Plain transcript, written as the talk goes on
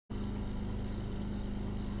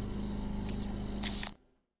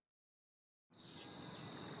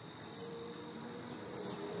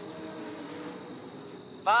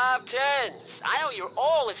510s. I know you're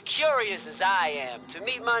all as curious as I am to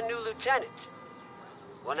meet my new lieutenant.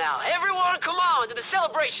 Well now, everyone come on to the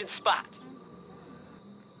celebration spot.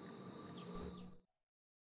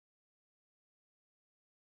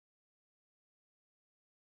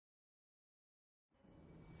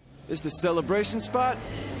 This the celebration spot?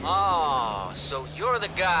 Oh, so you're the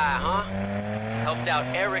guy, huh? Helped out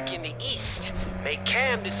Eric in the east, made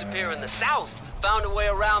Cam disappear in the south, found a way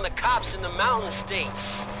around the cops in the mountain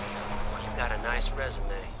states. Well, you got a nice resume.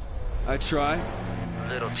 I try. A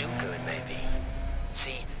little too good, maybe.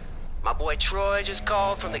 See, my boy Troy just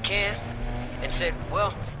called from the camp and said,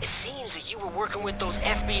 well, it seems that you were working with those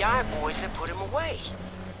FBI boys that put him away.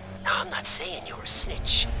 Now, I'm not saying you're a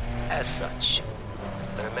snitch, as such.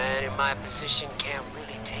 But a man in my position can't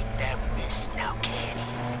really take that risk now, can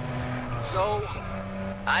he? So,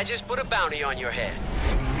 I just put a bounty on your head.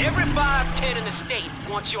 Every 510 in the state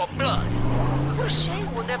wants your blood. What a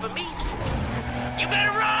shame we'll never meet. You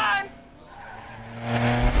better run!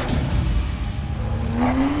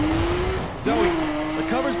 Zoe, the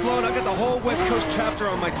cover's blown. I got the whole West Coast chapter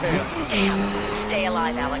on my tail. Damn. Stay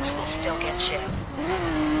alive, Alex. We'll still get Shiv.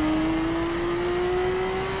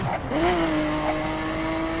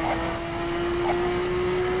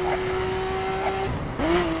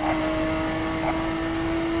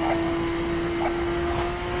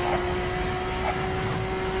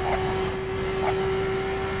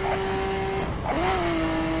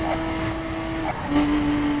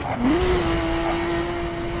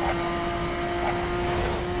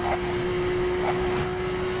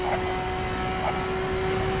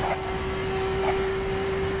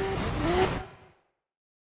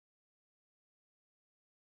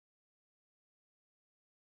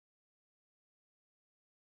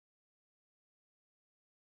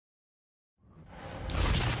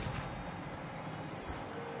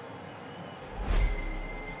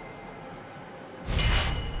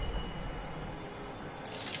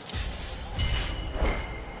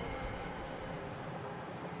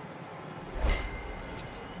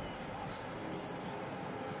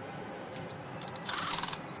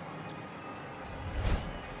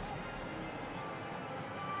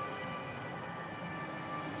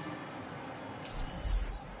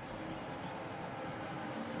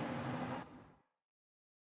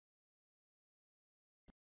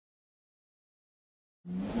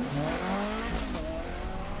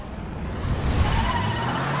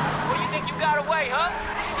 What do you think you got away, huh?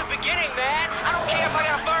 This is the beginning, man. I don't care if I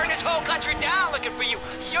gotta burn this whole country down looking for you.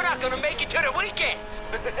 You're not gonna make it to the weekend.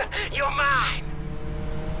 You're mine.